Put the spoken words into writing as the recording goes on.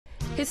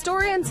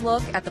Historians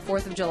look at the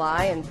 4th of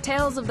July and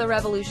tales of the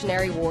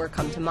Revolutionary War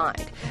come to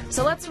mind.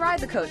 So let's ride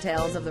the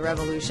coattails of the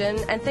Revolution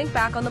and think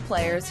back on the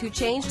players who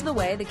changed the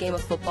way the game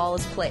of football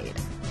is played.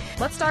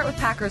 Let's start with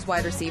Packers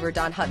wide receiver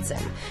Don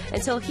Hutson.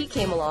 Until he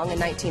came along in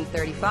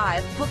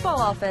 1935,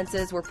 football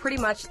offenses were pretty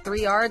much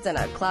 3 yards and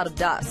a cloud of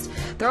dust.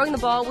 Throwing the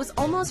ball was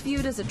almost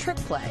viewed as a trick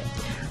play.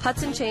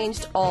 Hutson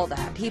changed all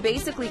that. He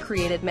basically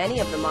created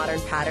many of the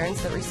modern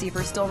patterns that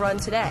receivers still run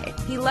today.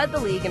 He led the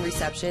league in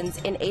receptions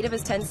in 8 of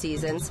his 10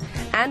 seasons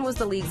and was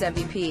the league's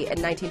MVP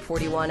in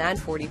 1941 and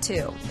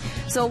 42.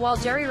 So while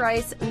Jerry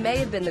Rice may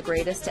have been the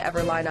greatest to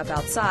ever line up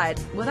outside,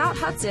 without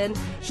Hutson,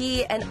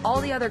 he and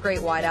all the other great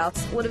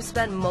wideouts would have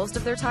spent most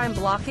of their time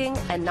blocking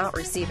and not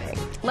receiving.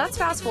 Let's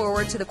fast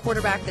forward to the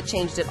quarterback that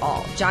changed it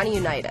all, Johnny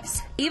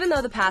Unitas. Even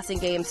though the passing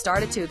game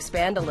started to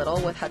expand a little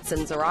with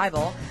Hutson's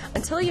arrival,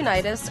 until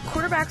Unitas,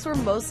 quarterbacks were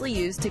mostly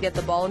used to get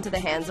the ball into the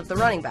hands of the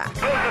running back.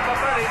 Moves at the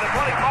 30, the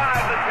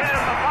 25, the 10,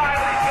 the 5,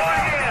 and he's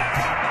going in.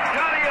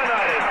 Johnny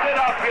Unitas did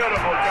a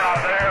beautiful job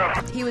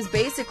there. He was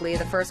basically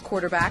the first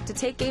quarterback to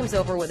take games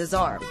over with his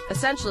arm,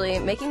 essentially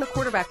making the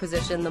quarterback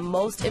position the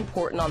most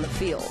important on the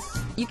field.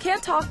 You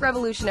can't talk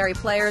revolutionary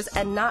players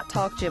and not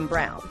talk Jim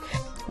Brown.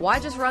 Why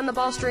just run the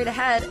ball straight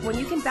ahead when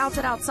you can bounce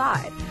it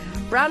outside?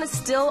 Brown is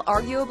still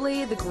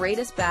arguably the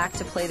greatest back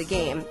to play the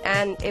game,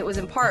 and it was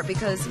in part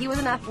because he was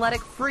an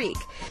athletic freak.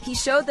 He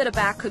showed that a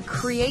back could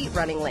create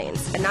running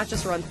lanes and not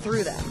just run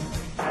through them.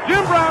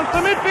 Jim Brown to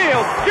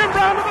midfield. Jim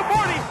Brown to the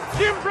 40.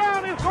 Jim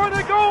Brown is going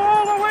to go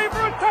all the way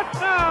for a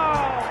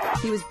touchdown.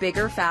 He was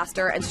bigger,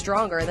 faster, and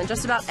stronger than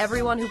just about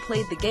everyone who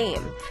played the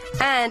game.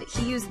 And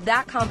he used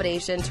that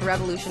combination to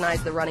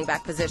revolutionize the running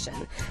back position.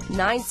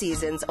 9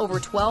 seasons, over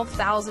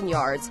 12,000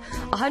 yards,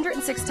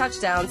 106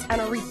 touchdowns,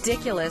 and a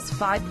ridiculous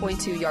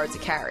 5.2 yards a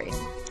carry.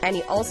 And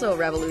he also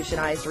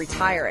revolutionized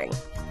retiring.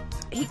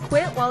 He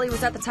quit while he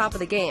was at the top of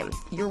the game.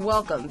 You're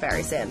welcome,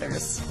 Barry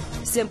Sanders.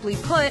 Simply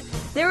put,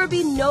 there would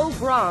be no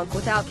Gronk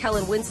without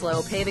Kellen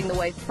Winslow paving the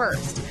way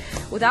first.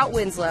 Without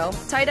Winslow,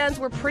 tight ends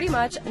were pretty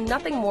much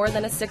nothing more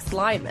than a 6th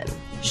lineman.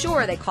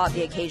 Sure, they caught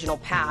the occasional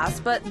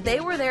pass, but they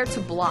were there to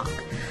block.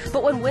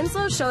 But when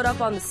Winslow showed up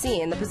on the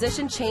scene, the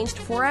position changed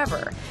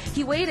forever.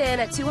 He weighed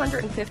in at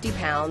 250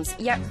 pounds,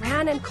 yet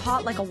ran and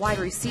caught like a wide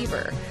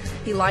receiver.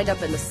 He lined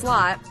up in the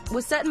slot,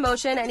 was set in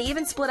motion, and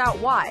even split out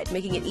wide,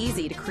 making it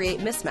easy to create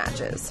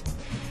mismatches.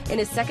 In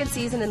his 2nd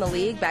season in the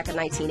league back in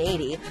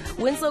 1980,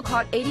 Winslow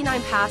caught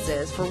 89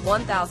 passes for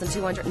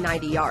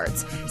 1,290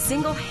 yards,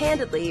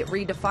 single-handedly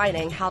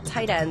redefining how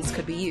tight ends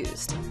could be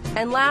used.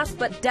 And last,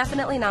 but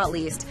definitely not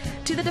least,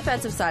 to the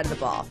defensive side of the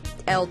ball,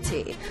 LT.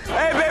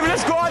 Hey, baby,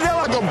 let's go out there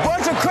like a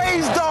bunch of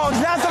crazy dogs.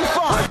 Have some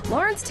fun.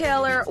 Lawrence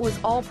Taylor was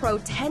All-Pro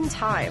 10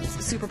 times,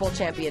 Super Bowl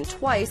champion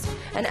twice,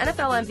 and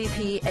NFL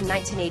MVP in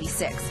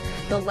 1986,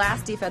 the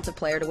last defensive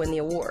player to win the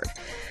award.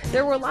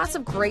 There were lots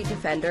of great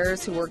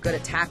defenders who were good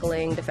at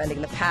tackling,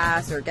 defending the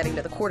pass, or getting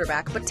to the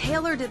quarterback, but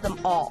Taylor did them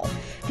all.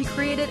 He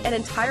created an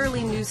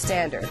entirely new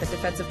standard that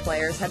defensive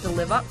players had to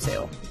live up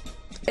to.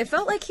 It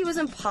felt like he was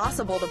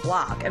impossible to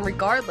block, and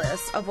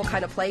regardless of what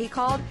kind of play he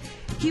called,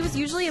 he was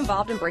usually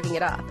involved in breaking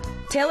it up.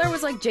 Taylor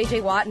was like J.J.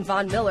 Watt and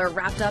Von Miller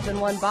wrapped up in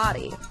one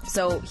body,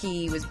 so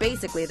he was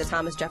basically the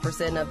Thomas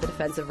Jefferson of the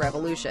defensive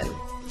revolution.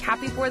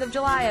 Happy 4th of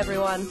July,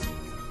 everyone!